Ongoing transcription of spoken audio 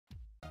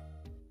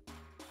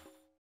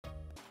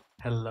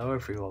Hello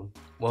everyone,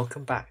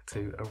 welcome back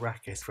to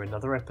Arrakis for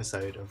another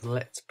episode of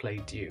Let's Play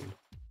Dune,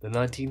 the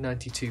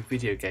 1992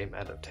 video game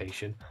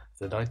adaptation of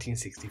the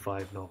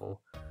 1965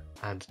 novel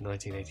and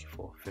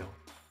 1984 film.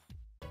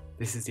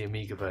 This is the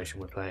Amiga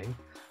version we're playing,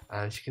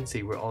 and as you can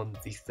see we're on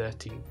the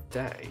 13th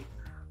day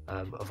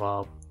of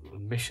our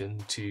mission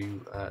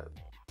to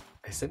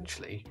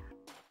essentially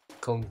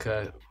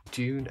conquer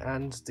Dune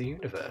and the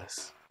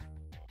universe.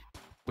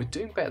 We're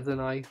doing better than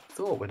I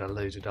thought when I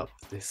loaded up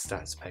this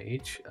stats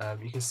page.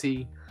 You can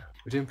see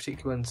we're doing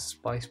particularly on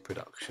spice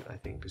production, I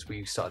think, because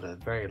we started at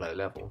a very low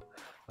level,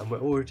 and we're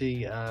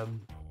already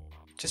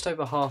just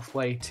over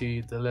halfway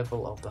to the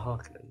level of the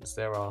Harkonnens.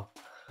 They're our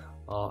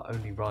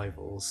only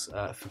rivals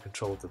for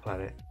control of the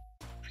planet,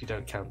 if you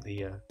don't count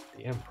the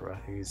Emperor,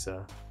 who's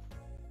an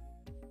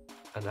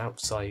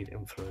outside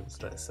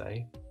influence, let's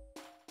say.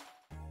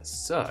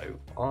 So,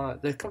 there are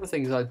a couple of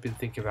things I've been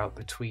thinking about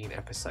between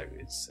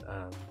episodes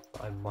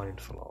that I'm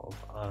mindful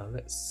of.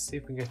 Let's see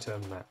if we can go to a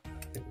map.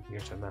 I think we can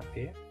go to a map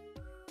here.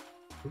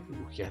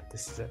 Ooh, yeah,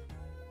 this is it.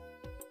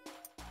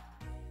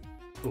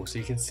 Cool, so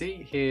you can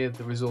see here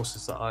the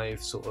resources that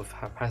I've sort of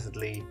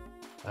haphazardly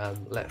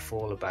let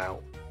fall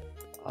about.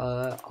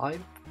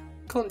 I'm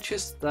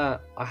conscious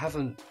that I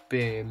haven't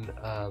been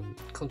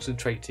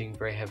concentrating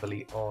very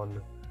heavily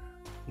on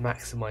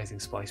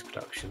maximizing spice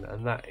production,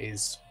 and that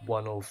is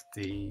one of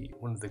the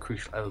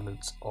crucial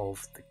elements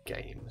of the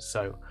game.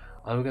 So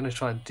I'm going to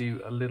try and do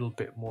a little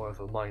bit more of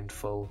a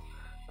mindful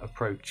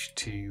approach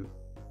to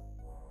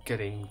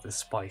getting the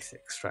spice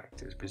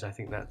extracted, because I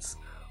think that's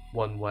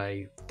one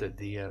way that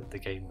the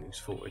game moves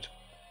forward.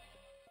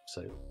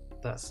 So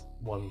that's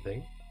one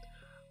thing.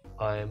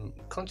 I'm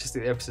conscious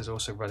that the episodes are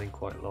also running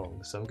quite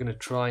long, so I'm going to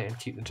try and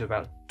keep them to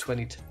about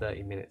 20 to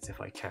 30 minutes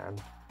if I can.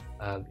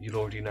 You'll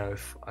already know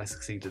if I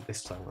succeeded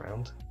this time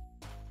around.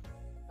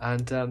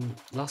 And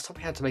last time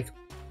we had to make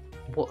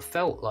what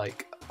felt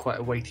like quite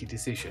a weighty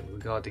decision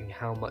regarding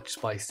how much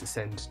spice to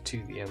send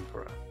to the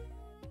Emperor.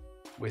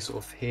 We're sort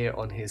of here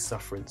on his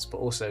sufferance, but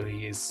also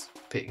he is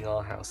pitting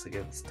our house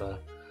against the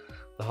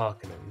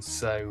Harkonnens,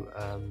 so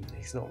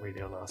he's not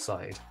really on our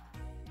side.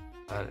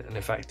 And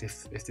in fact,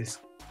 if this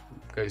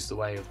goes the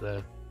way of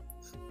the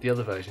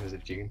other versions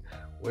of Dune,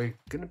 we're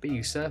going to be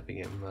usurping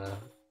him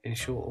in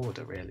short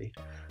order, really.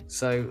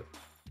 So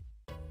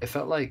it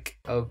felt like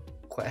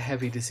quite a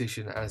heavy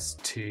decision as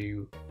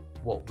to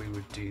what we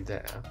would do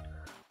there.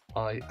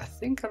 I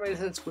think I made a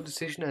sensible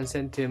decision and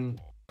sent him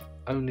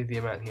only the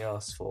amount he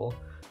asked for,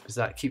 because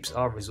that keeps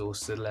our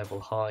resources level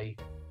high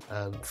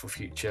for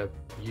future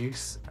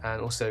use,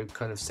 and also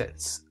kind of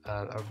sets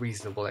a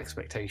reasonable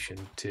expectation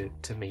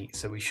to meet,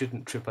 so we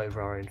shouldn't trip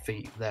over our own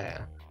feet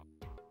there.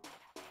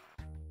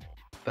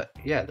 But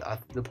yeah,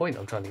 the point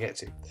I'm trying to get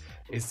to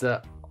is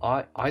that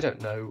I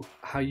don't know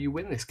how you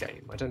win this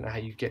game. I don't know how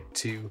you get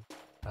to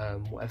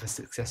whatever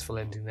successful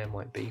ending there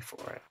might be for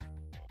it.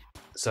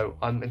 So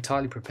I'm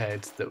entirely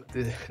prepared that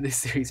this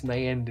series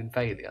may end in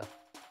failure,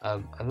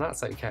 and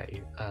that's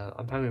okay.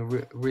 I'm having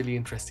a really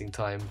interesting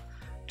time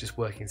just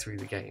working through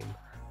the game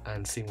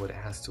and seeing what it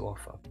has to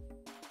offer.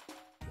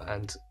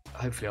 And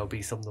hopefully I'll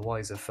be some the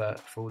wiser for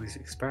all these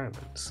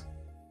experiments.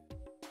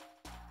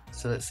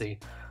 So let's see.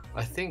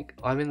 I think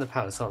I'm in the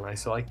palace, aren't I?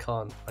 So I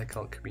can't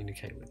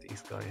communicate with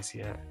these guys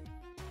yet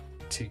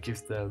to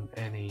give them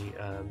any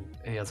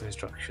other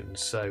instructions.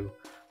 So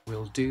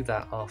we'll do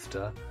that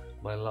after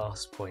my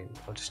last point.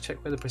 I'll just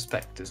check where the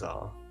prospectors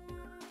are.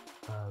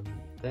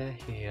 They're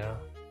here.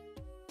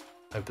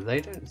 Oh, but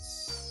they don't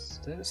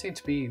seem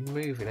to be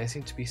moving. They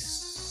seem to be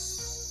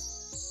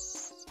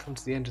come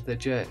to the end of their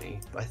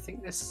journey. But I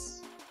think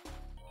this.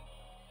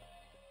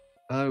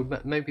 Oh,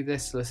 maybe they're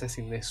still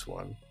assessing this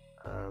one.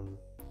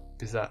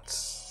 Because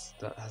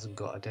that hasn't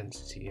got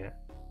identity yet.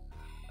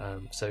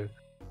 So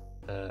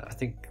I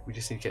think we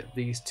just need to get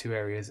these two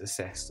areas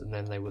assessed, and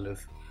then they will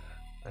have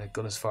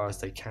gone as far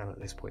as they can at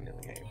this point in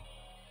the game.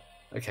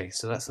 Okay,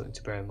 so that's something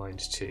to bear in mind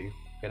too.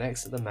 We're going to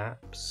exit the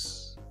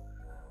maps,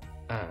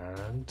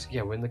 and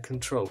yeah, we're in the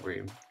control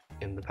room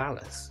in the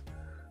palace.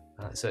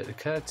 So it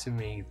occurred to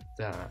me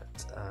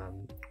that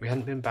we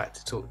hadn't been back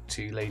to talk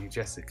to Lady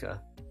Jessica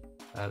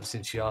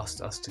since she asked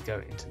us to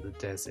go into the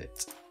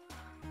desert.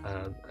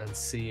 And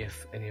see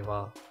if any of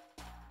our...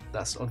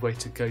 That's an odd way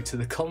to go to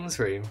the comms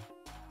room.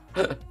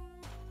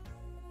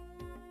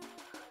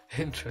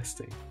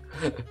 Interesting.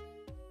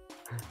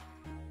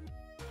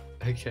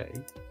 Okay.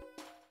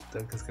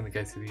 Duncan's going to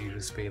go through the usual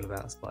spiel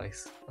about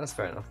spice. That's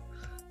fair enough.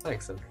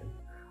 Thanks, Duncan.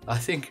 I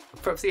think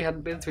perhaps he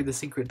hadn't been through the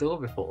secret door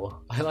before.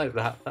 I like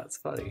that. That's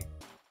funny.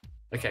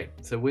 Okay,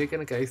 so we're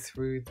going to go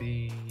through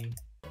the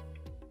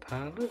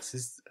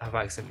palace. Have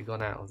I accidentally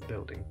gone out of the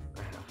building?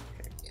 I have.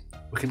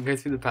 We're going to go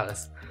through the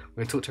palace, we're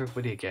going to talk to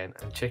everybody again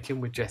and check in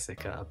with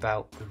Jessica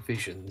about the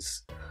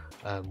visions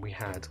we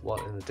had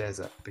while in the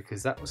desert,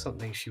 because that was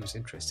something she was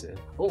interested in.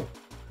 Oh,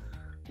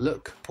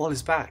 look, Paul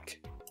is back.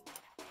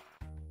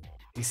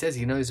 He says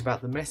he knows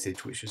about the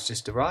message which has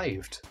just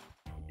arrived.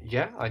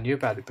 Yeah, I knew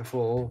about it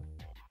before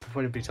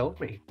anybody told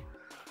me.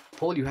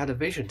 Paul, you had a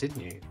vision, didn't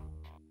you?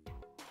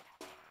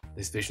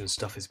 This vision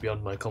stuff is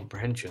beyond my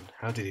comprehension.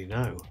 How did he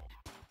know?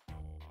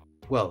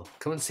 Well,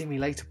 come and see me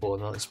later, Paul,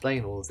 and I'll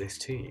explain all of this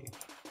to you.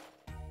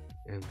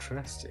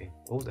 Interesting.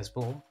 Oh, there's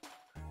more.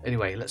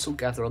 Anyway, let's all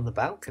gather on the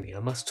balcony. I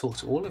must talk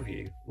to all of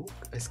you. Ooh,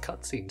 it's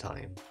cutscene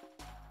time.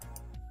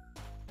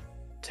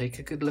 Take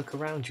a good look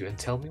around you and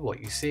tell me what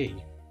you see.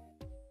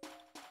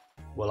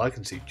 Well, I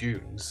can see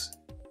dunes.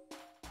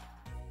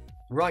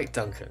 Right,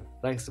 Duncan.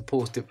 Thanks to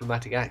Paul's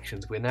diplomatic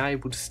actions, we're now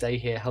able to stay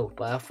here helped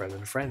by our friend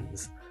and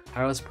friends.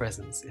 Harold's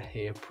presence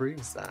here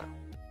proves that.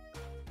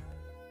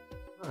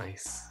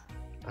 Nice.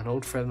 An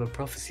old friend of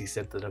prophecy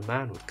said that a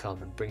man would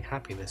come and bring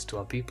happiness to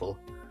our people.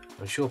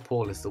 I'm sure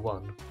Paul is the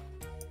one.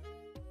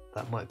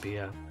 That might be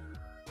an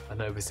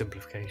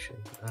oversimplification.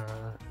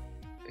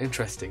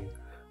 Interesting.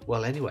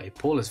 Well, anyway,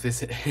 Paul has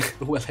visited.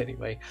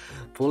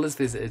 Paul has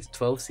visited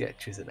 12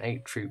 sietches and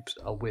 8 troops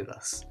are with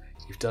us.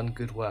 You've done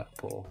good work,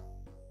 Paul.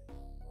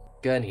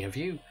 Gurney, have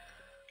you?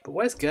 But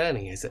where's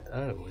Gurney? Is it?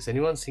 Oh, has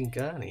anyone seen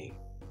Gurney?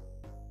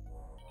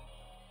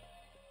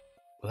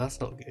 Well,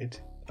 that's not good.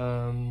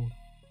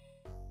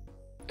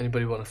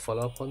 Anybody want to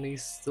follow up on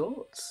these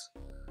thoughts?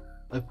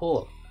 Oh,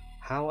 Paul,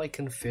 how I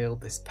can feel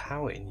this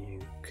power in you.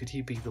 Could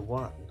he be the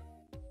one?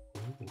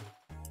 Ooh.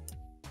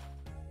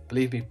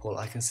 Believe me, Paul,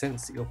 I can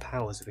sense that your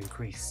powers have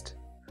increased.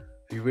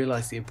 Have you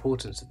realised the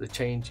importance of the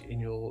change in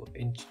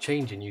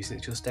you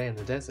since your stay in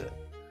the desert?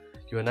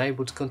 You are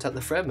unable to contact the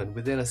Fremen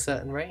within a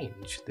certain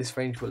range. This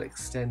range will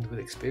extend with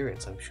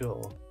experience, I'm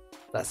sure.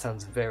 That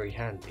sounds very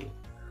handy.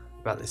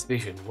 About this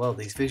vision, well,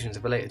 these visions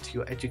are related to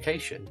your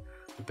education,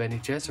 the Bene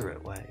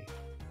Gesserit way.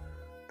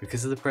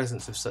 Because of the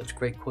presence of such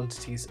great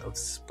quantities of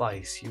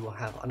spice, you will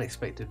have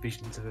unexpected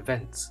visions of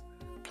events,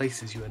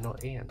 places you are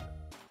not in.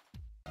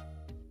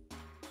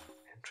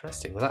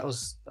 Interesting. Well, that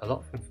was a lot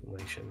of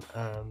information.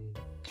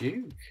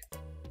 Duke.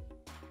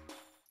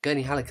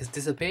 Gurney Halleck has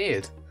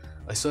disappeared.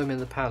 I saw him in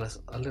the palace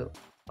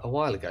a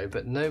while ago,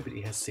 but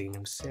nobody has seen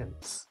him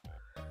since.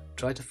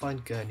 Try to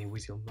find Gurney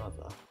with your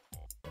mother.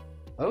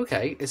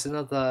 Okay, it's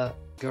another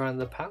go around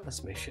the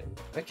palace mission.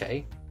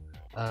 Okay.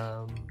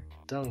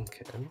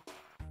 Duncan.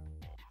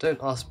 Don't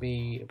ask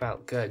me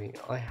about Gurney.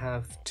 I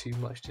have too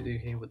much to do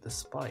here with the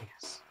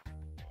spice.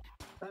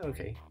 Oh,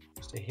 okay.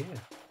 Stay here.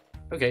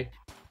 Okay.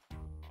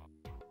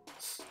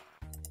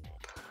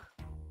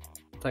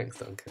 Thanks,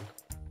 Duncan.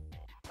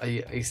 Are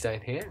you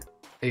staying here?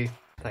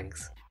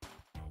 Thanks.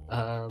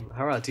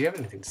 Harald, do you have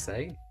anything to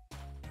say?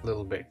 A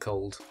little bit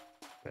cold.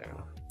 Fair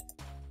enough.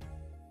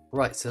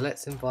 Right, so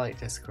let's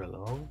invite Jessica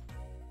along.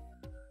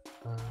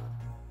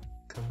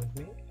 Come with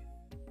me.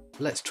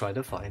 Let's try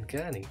to find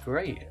Gurney.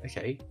 Great,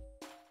 okay.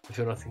 I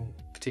feel nothing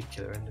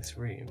particular in this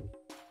room.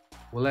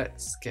 Well,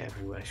 let's get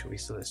everywhere, shall we?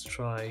 So let's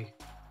try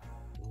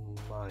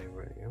my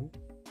room.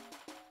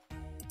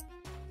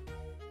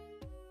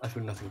 I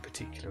feel nothing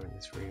particular in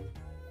this room.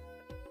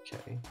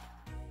 Okay.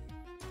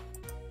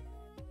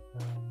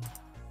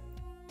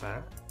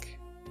 Back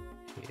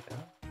here.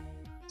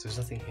 So there's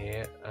nothing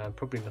here.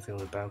 Probably nothing on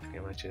the balcony,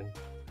 I imagine.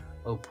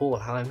 Oh, Paul,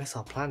 how I miss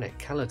our planet,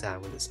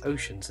 Caladan, with its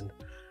oceans and...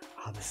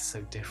 Ah, this is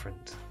so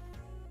different.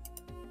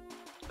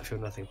 I feel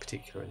nothing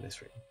particular in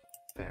this room.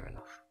 Fair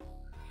enough.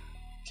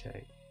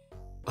 Okay.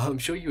 I'm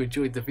sure you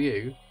enjoyed the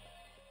view.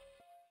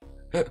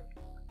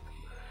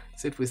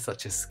 Said with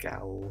such a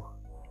scowl.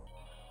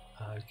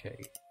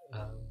 Okay.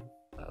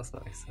 That was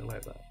nice. I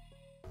like that.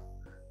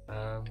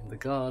 The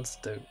guards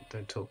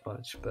don't talk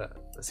much, but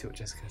let's see what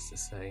Jessica has to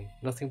say.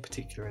 Nothing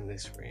particular in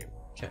this room.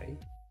 Okay.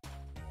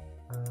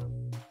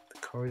 The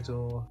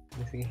corridor.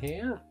 Anything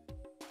here?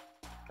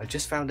 I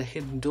just found a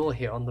hidden door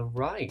here on the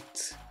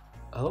right.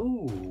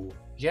 Oh,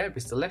 yeah,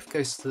 because the left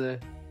goes to the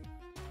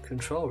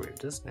control room,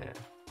 doesn't it?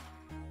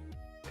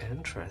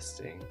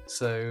 Interesting.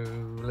 So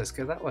let's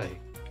go that way.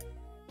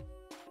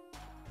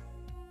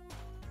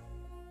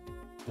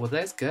 Well,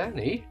 there's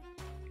Gurney,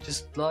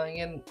 just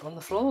lying on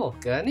the floor.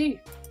 Gurney,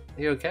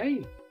 are you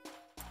okay?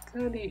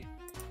 Gurney.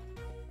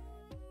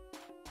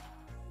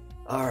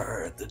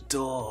 The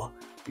door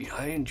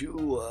behind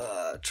you,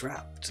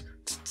 trapped.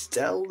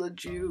 Tell the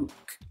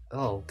Duke.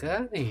 Oh,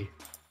 Gurney.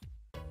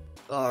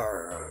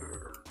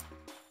 Oh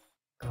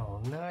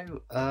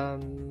no.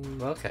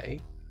 Okay.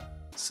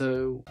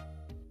 So,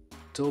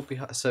 door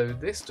behind. So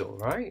this door,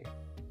 right?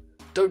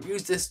 Don't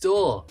use this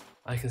door.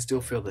 I can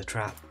still feel the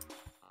trap.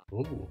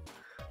 Ooh.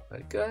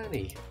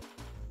 Gurney.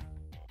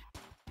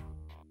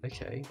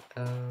 Okay,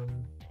 Gurney.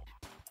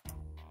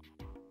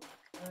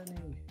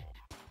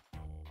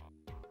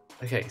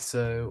 Okay,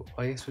 so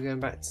I guess we're going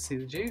back to see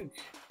the Duke.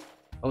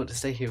 I want to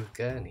stay here with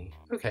Gurney.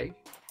 Okay.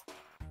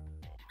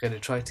 I'm going to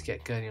try to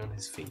get Gurney on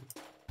his feet.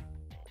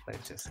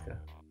 Thanks, Jessica.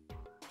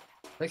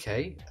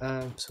 Okay,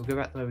 so we'll go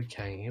back the way we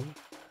came.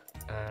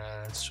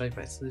 Straight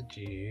back to the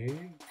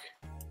Duke.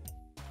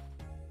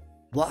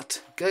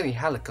 What? Gurney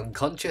Halleck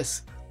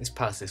unconscious? This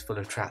palace is full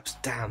of traps.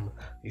 Damn,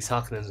 these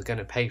Harkonnens are going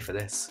to pay for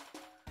this.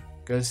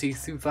 Go and see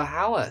Thupha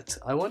Howard.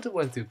 I wondered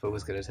when Thupha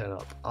was going to turn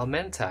up. Our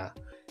mentor.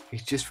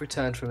 He's just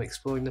returned from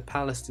exploring the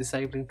palace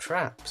disabling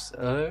traps.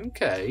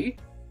 Okay.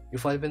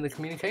 You'll find him in the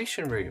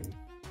communication room.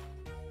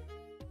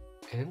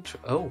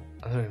 Oh,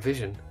 I'm having a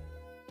vision.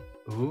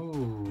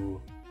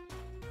 Ooh.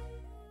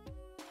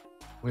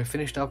 We've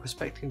finished our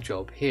prospecting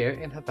job here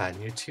in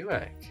Habanya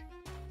Tuek.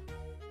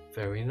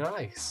 Very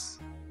nice.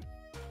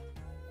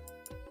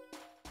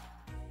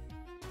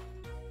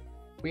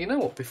 Well, you know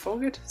what? Before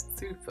we go to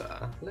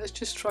Thupa, let's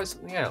just try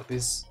something out.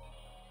 Because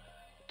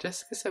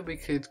Jessica said we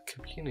could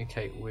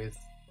communicate with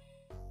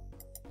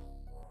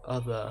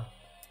other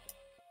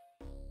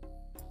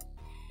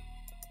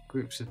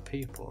groups of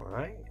people,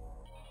 right?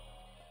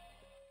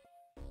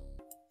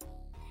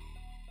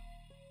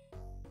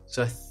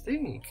 So I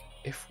think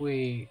if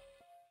you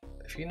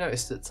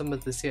notice that some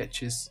of the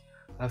sketches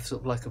have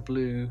sort of like a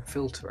blue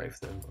filter over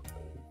them,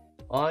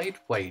 I'd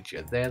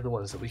wager they're the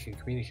ones that we can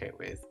communicate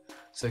with.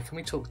 So can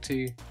we talk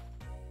to...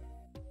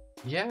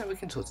 Yeah, we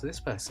can talk to this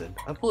person.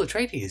 I'm Paul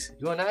Atreides.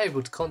 You are now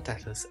able to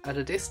contact us at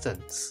a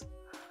distance.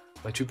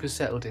 My troop has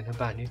settled in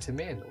Habanya to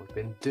Min. We've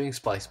been doing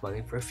spice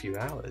mining for a few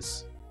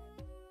hours.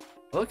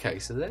 Okay,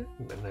 so they've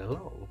been there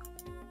long.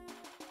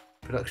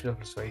 Production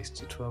level is raised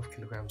to 12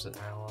 kilograms an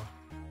hour.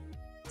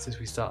 Since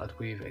we started,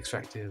 we've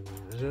extracted...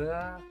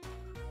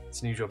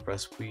 It's a new job for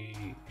us.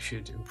 We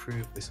should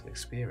improve with some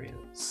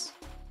experience.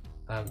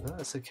 No,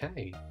 that's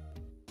okay.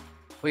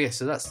 Well, yeah,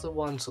 so that's the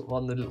one sort of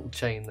on the little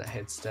chain that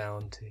heads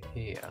down to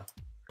here.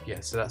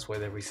 Yeah, so that's where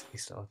they recently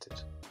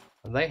started.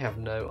 And they have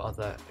no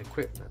other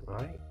equipment,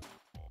 right?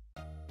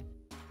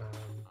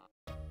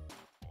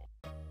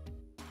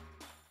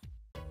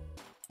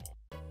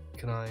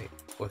 Can I...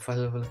 Well, if I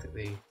have a look at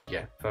the...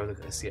 Yeah, if I have a look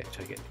at the CH,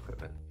 I get the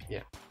equipment.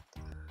 Yeah.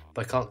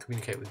 But I can't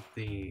communicate with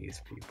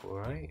these people,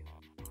 right?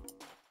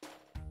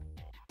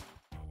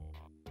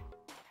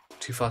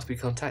 Too fast to be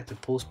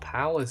contacted. Paul's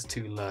power's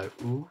too low.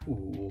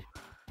 Ooh.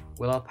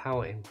 Will our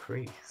power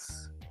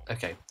increase?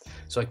 Okay,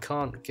 so I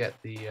can't get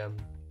the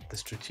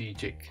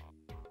strategic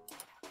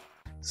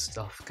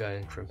stuff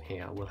going from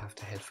here. We'll have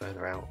to head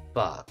further out.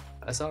 But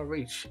as our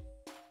reach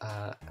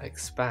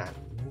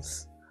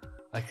expands,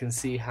 I can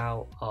see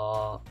how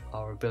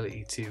our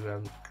ability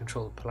to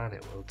control the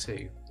planet will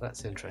too.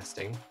 That's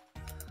interesting.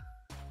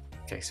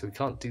 Okay, so we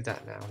can't do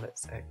that now.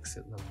 Let's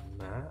exit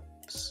the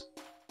maps.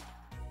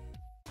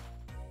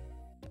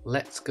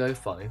 Let's go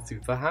find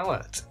Thupa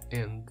Howat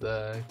in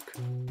the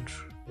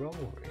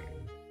control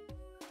room.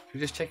 Should we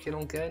just check in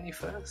on Gurney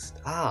first?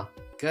 Ah,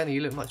 Gurney,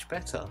 you look much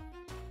better.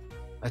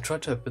 I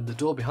tried to open the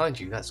door behind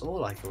you, that's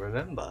all I can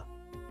remember.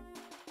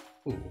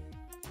 Ooh.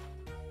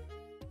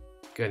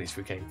 Gurney's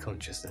regained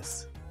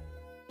consciousness.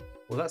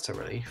 Well, that's a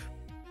relief.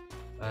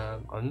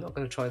 I'm not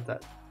going to try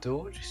that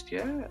door just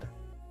yet.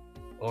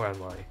 Or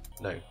am I?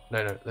 No,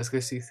 let's go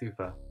see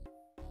Thupa.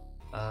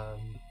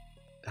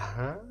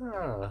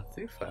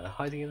 Thupa,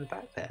 hiding in the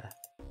back there.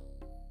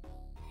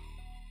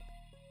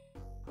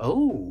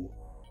 Oh!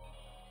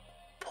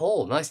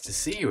 Paul, nice to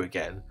see you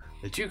again.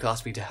 The Duke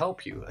asked me to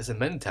help you. As a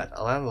Mentat,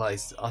 I'll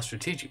analyse our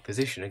strategic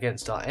position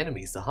against our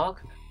enemies, the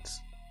Harkonnens.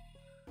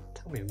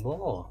 Tell me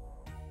more.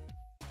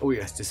 Oh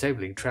yes,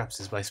 disabling traps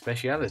is my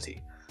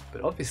speciality.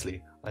 But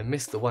obviously, I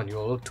missed the one you're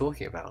all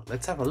talking about.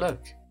 Let's have a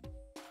look.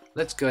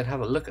 Let's go and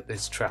have a look at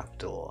this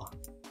trapdoor.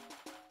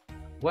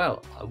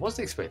 Well, I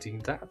wasn't expecting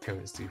that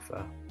appearance,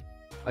 Thupa.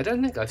 I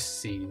don't think I've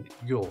seen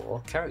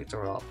your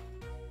character up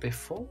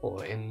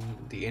before in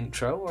the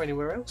intro or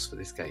anywhere else for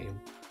this game.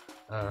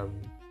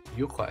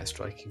 You're quite a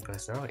striking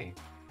personality.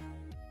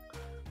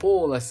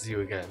 Paul, nice to see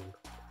you again.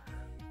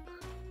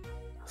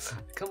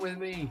 Come with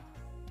me.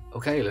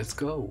 Okay, let's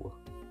go.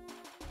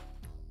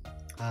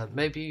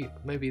 Maybe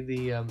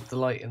the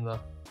light in the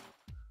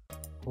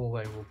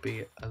hallway will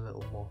be a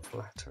little more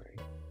flattering.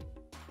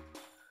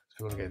 So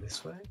we want to go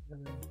this way,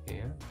 and then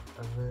here,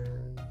 and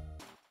then...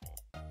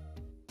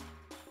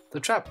 The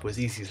trap was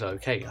easy to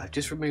locate. I've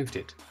just removed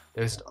it.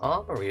 There's an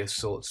armory of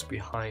sorts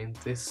behind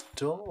this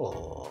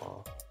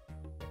door.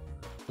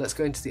 Let's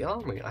go into the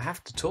armory. I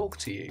have to talk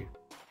to you.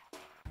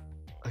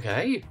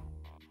 Okay.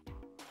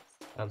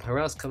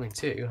 Hurrah's coming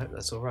too. I hope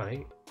that's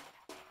alright.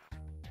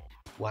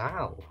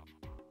 Wow.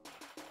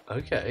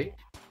 Okay.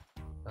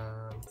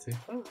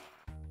 Thupa.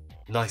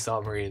 Nice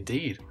armory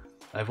indeed.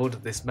 I've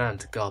ordered this man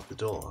to guard the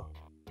door.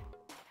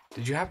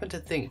 Did you happen to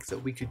think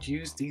that we could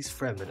use these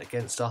Fremen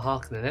against our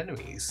Harkonnen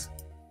enemies?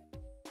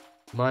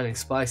 Mining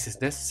spice is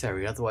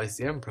necessary, otherwise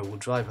the Emperor will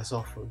drive us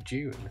off of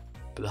Dune.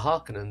 But the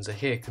Harkonnens are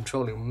here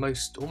controlling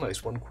almost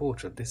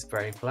 1/4 of this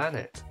very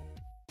planet.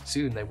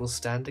 Soon they will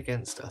stand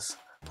against us.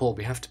 Paul,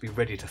 we have to be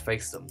ready to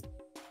face them.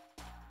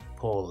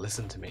 Paul,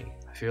 listen to me.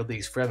 I feel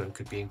these Fremen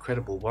could be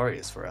incredible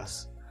warriors for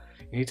us.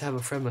 You need to have a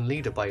Fremen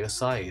leader by your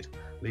side,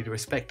 a leader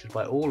respected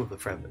by all of the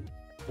Fremen,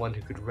 one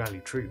who could rally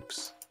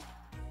troops.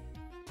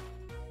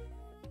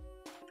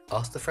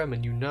 Ask the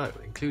Fremen you know,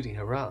 including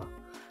Hurrah.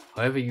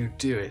 However you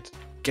do it,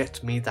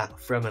 get me that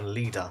Fremen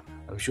leader.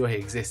 I'm sure he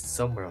exists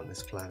somewhere on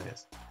this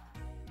planet.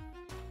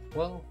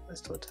 Well,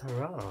 let's talk to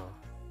Hurrah.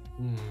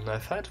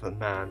 I've heard of a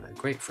man, a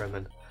great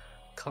Fremen.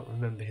 Can't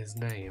remember his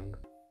name.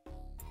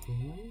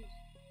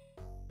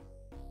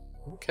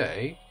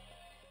 Okay.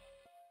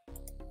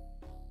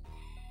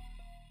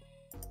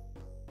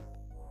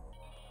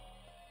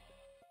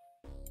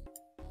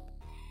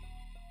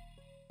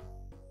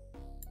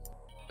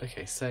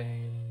 Okay,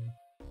 same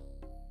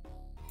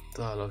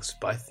dialogues,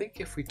 but I think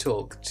if we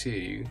talk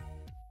to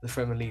the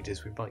Fremen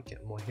leaders, we might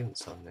get more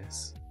hints on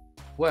this.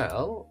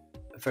 Well,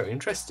 very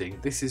interesting.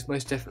 This is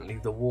most definitely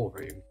the war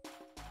room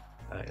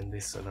in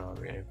this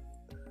scenario.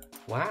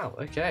 Wow.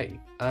 Okay.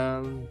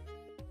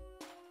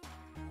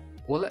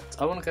 Well,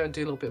 I want to go and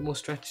do a little bit more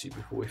strategy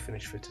before we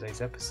finish for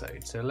today's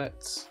episode. So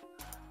let's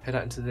head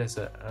out into the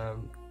desert.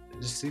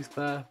 Does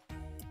Soothbear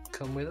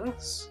come with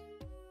us?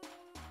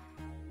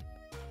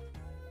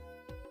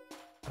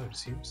 I would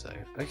assume so.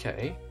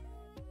 Okay.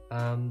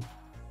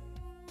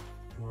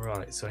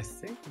 Right, so I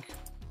think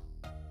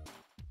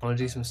I want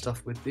to do some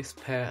stuff with this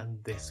pair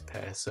and this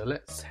pair. So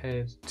let's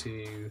head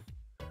to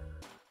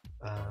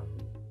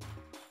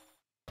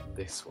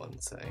this one,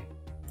 say.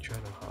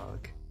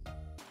 Jonahag.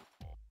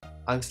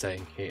 I'm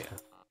staying here.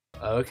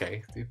 Oh,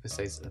 okay. Thooper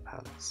stays at the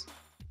palace.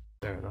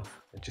 Fair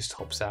enough. It just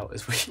hops out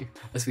as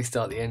we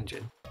start the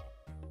engine.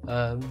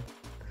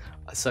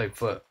 So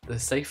for the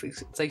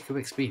sake of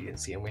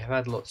expediency, and we have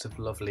had lots of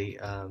lovely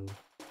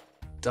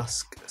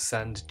dusk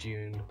sand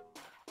dune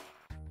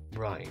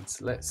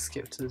rides, let's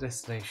skip to the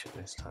destination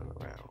this time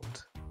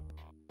around.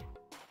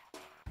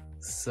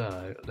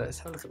 So let's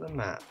have a look at the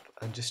map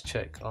and just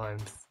check what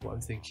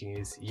I'm thinking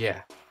is,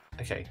 yeah,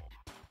 okay,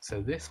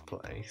 so this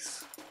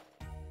place,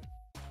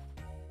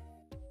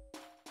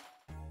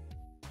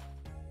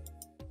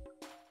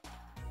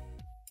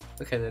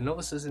 okay, they're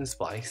novices in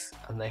spice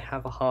and they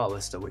have a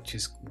harvester, which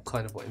is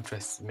kind of what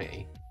interests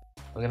me.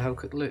 I'm going to have a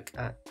quick look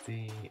at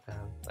the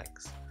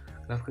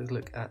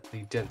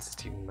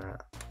density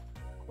map.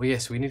 Well,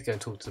 yes, we need to go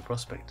and talk to the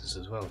prospectors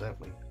as well, don't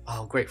we?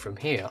 Oh, great, from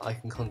here I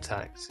can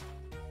contact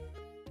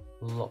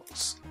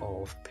lots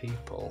of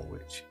people,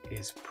 which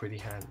is pretty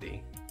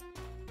handy.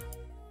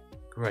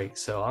 Great,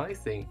 so I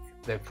think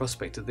they've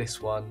prospected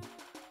this one.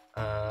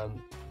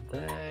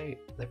 They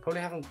probably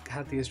haven't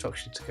had the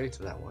instruction to go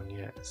to that one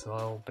yet, so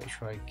I'll make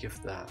sure I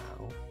give that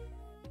out.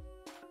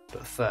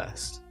 But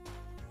first,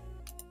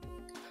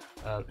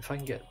 if I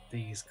can get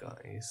these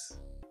guys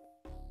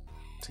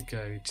to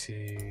go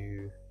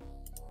to...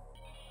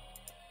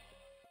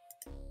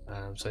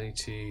 so I need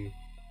to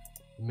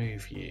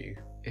move you,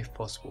 if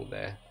possible,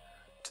 there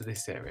to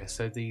this area.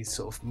 So these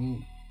sort of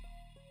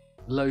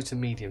low to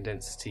medium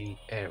density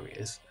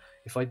areas,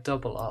 if I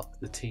double up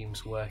the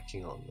teams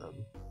working on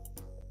them,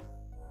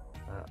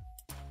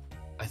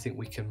 I think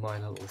we can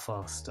mine a little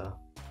faster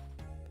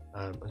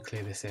and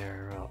clear this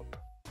area up.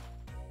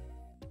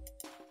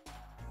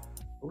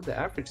 Oh, the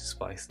average is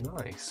spice,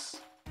 nice.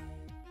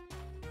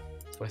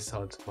 Spice is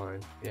hard to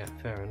mine, yeah,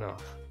 fair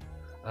enough.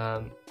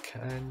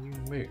 Can you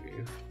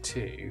move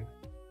to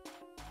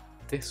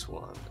this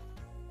one?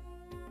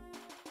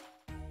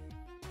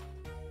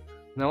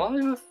 Now I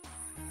have a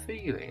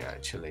feeling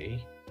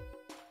actually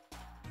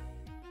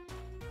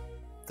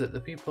that the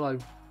people I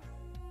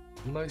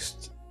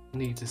most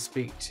need to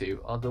speak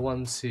to are the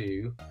ones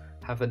who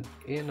have an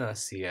inner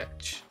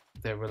CH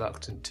they're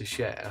reluctant to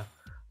share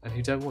and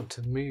who don't want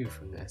to move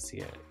from their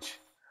CH.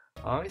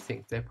 I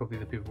think they're probably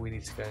the people we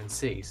need to go and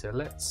see, so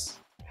let's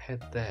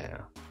head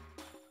there.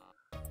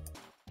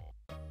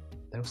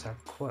 They also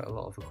have quite a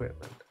lot of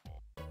equipment.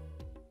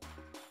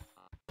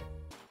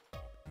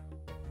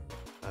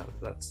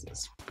 That's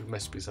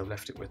mostly because I've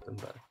left it with them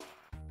though.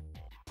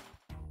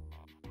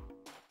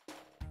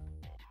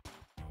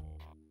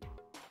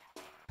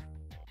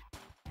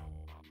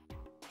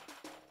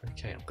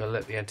 Okay, I'm gonna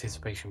let the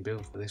anticipation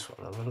build for this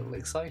one. I'm a little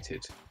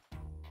excited.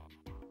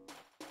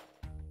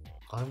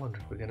 I wonder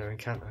if we're going to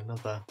encounter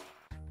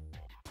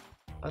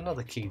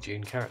another key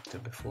Dune character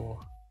before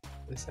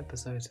this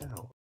episode's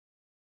out.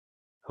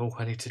 Oh,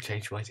 I need to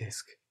change my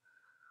disc.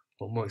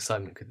 What more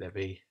excitement could there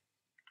be?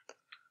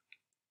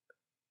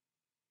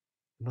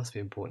 It must be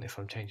important if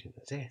I'm changing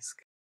the disc.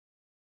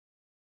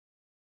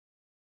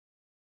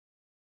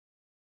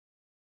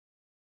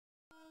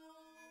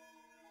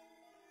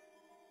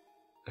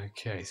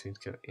 Okay, so we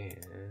need to go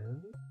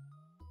in.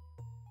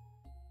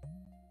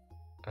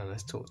 And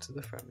let's talk to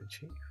the Fremen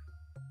chief.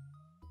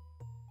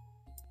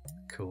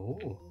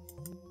 Cool.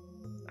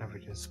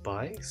 Average in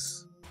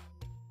spice.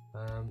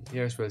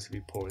 Yeah, it's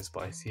relatively poor in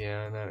spice.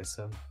 Yeah, I know it's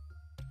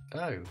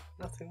oh,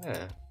 nothing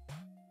there.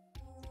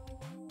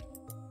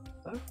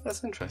 Oh,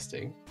 that's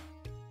interesting.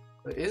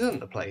 It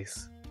isn't a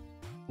place.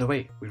 No,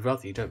 wait, we'd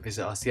rather you don't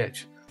visit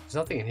RCH. There's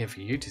nothing in here for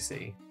you to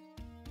see.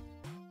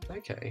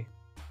 Okay.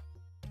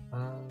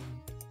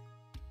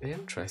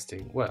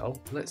 Interesting.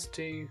 Well, let's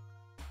do...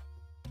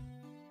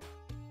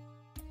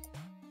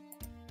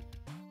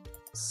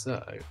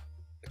 So,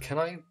 can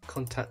I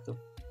contact the...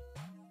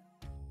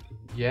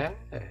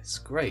 Yes,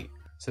 great.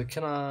 So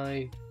can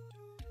I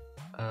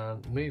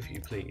move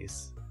you,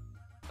 please?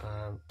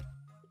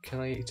 Can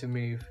I get you to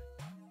move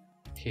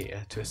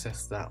here to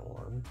assess that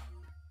one?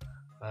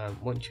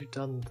 Once you've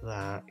done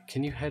that,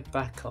 can you head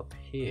back up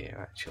here,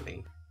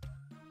 actually?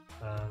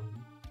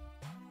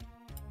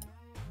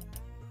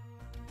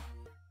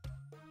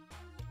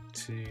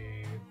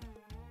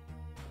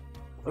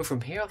 Oh,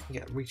 from here I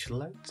can reach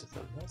loads of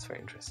them. That's very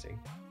interesting.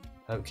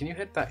 Can you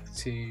head back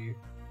to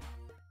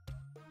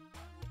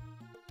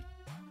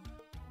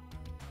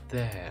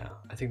there.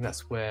 I think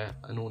that's where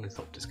an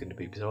ornithopter is going to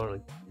be, because I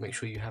want to make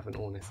sure you have an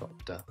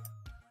ornithopter,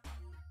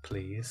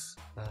 please.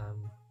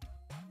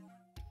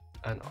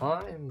 And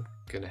I'm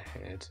going to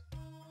head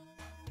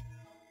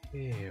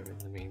here in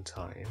the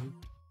meantime.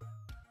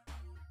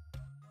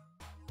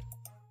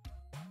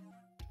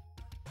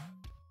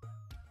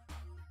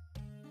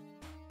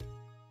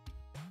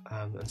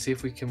 And see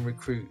if we can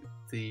recruit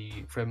the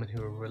Fremen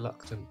who were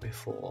reluctant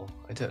before.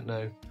 I don't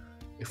know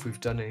if we've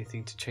done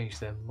anything to change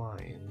their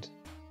mind,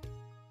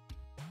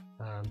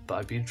 but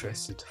I'd be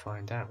interested to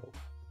find out.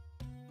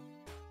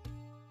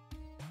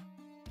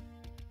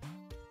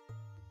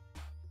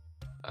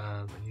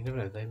 And you never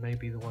know, they may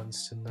be the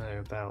ones to know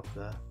about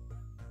the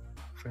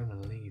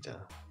Fremen leader.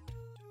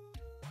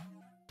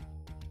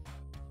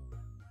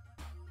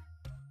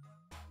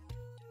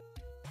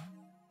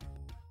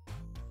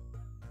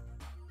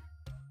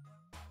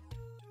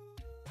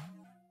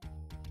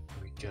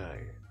 Go.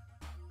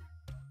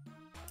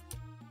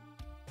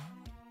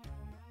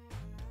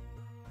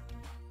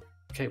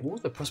 Okay, well,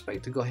 the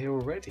prospector got here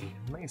already.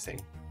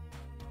 Amazing.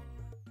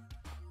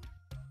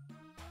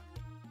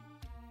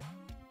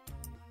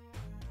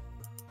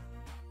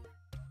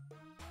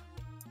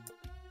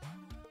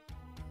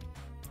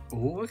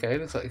 Oh, okay,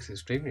 looks like it's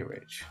extremely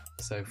rich.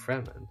 So,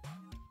 Fremen.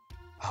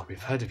 Oh,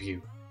 we've heard of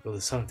you. You're the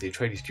son of the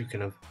Atreides Duke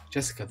and of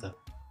Jessica.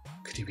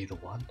 Could you be the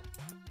one?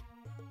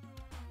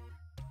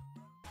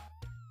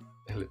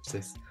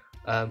 Ellipsis.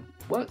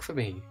 Work for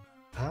me.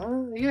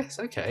 Ah, yes,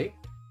 okay.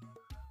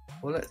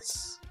 Well,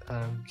 let's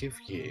give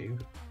you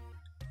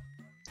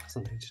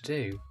something to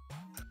do.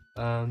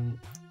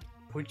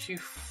 Would you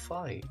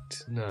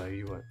fight? No,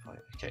 you won't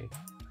fight. Okay.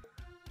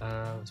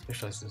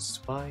 Specialise in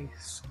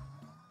spice.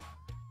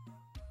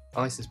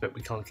 I suspect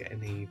we can't get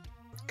any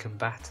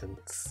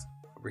combatants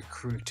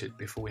recruited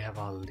before we have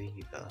our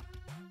leader.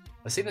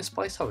 I've seen a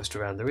spice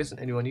harvester around. There isn't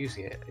anyone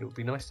using it. It would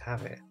be nice to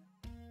have it.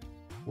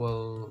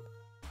 Well,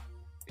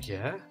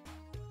 yeah.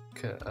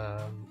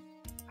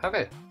 Have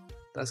it.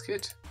 That's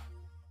good.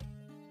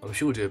 I'm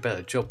sure we'll do a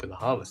better job with the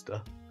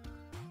harvester.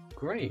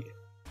 Great.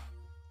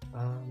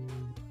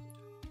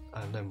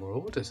 No more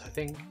orders, I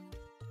think.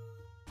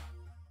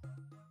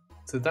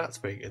 So that's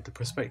very good. The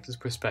prospector's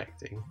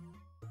prospecting.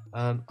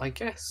 I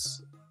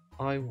guess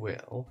I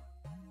will.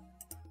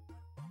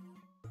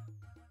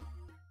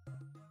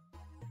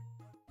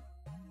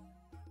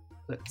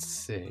 Let's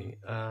see.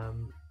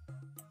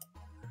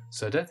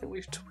 So I don't think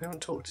we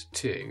haven't talked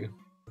to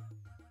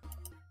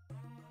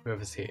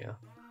whoever's here.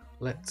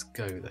 Let's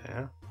go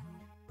there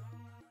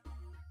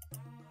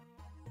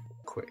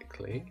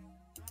quickly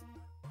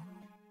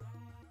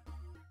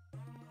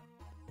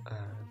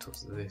and talk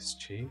to this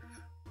chief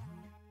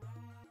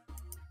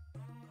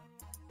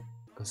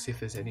and see if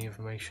there's any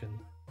information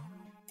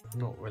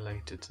not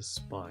related to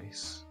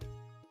spice.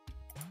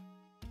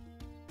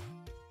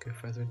 Go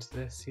further into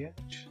their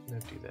siege.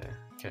 Nobody there.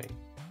 Okay,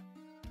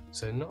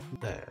 so not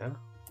there.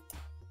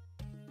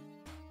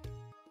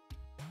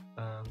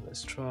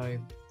 Let's try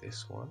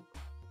this one.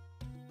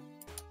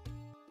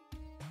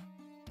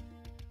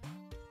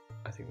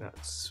 I think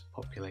that's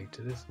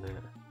populated, isn't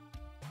it?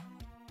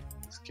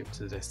 Skip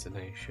to the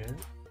destination.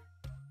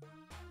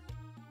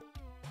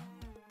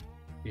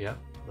 Yeah,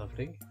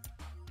 lovely.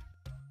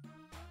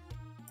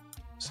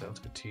 Sailed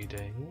for 2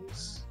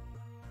 days.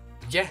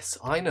 Yes,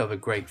 I know of a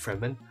great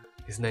Fremen.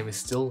 His name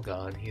is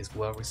Stilgar and he is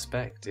well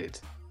respected.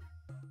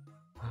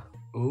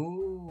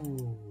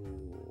 Ooh.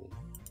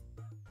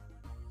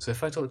 So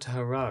if I talk to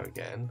Hurrah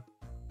again...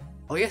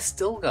 Oh yes,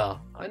 Stilgar!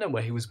 I know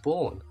where he was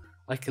born.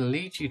 I can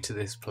lead you to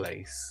this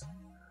place.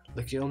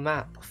 Look at your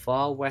map.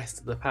 Far west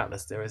of the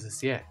palace there is a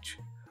siege.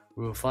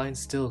 We will find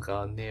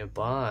Stilgar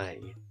nearby.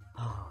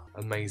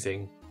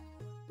 Amazing.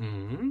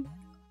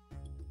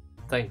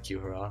 Thank you,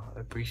 Hurrah. I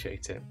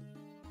appreciate it.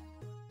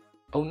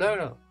 Oh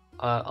no!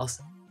 Oh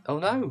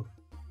no!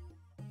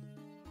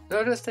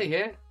 No, don't stay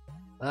here.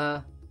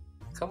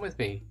 Come with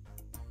me.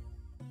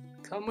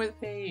 Come with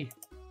me.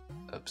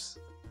 Oops.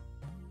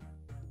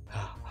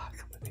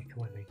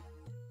 Come with me.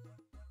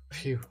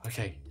 Phew,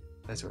 okay,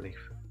 there's a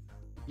relief.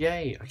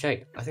 Yay,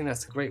 okay, I think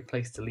that's a great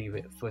place to leave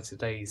it for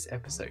today's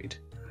episode.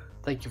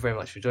 Thank you very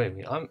much for joining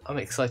me. I'm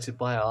excited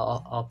by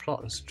our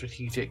plot and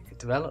strategic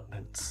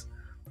developments.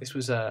 This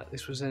was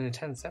an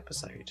intense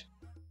episode.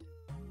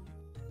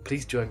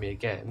 Please join me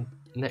again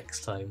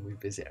next time we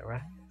visit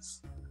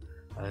Arrakis.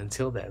 And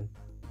until then,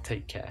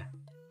 take care.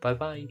 Bye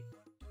bye.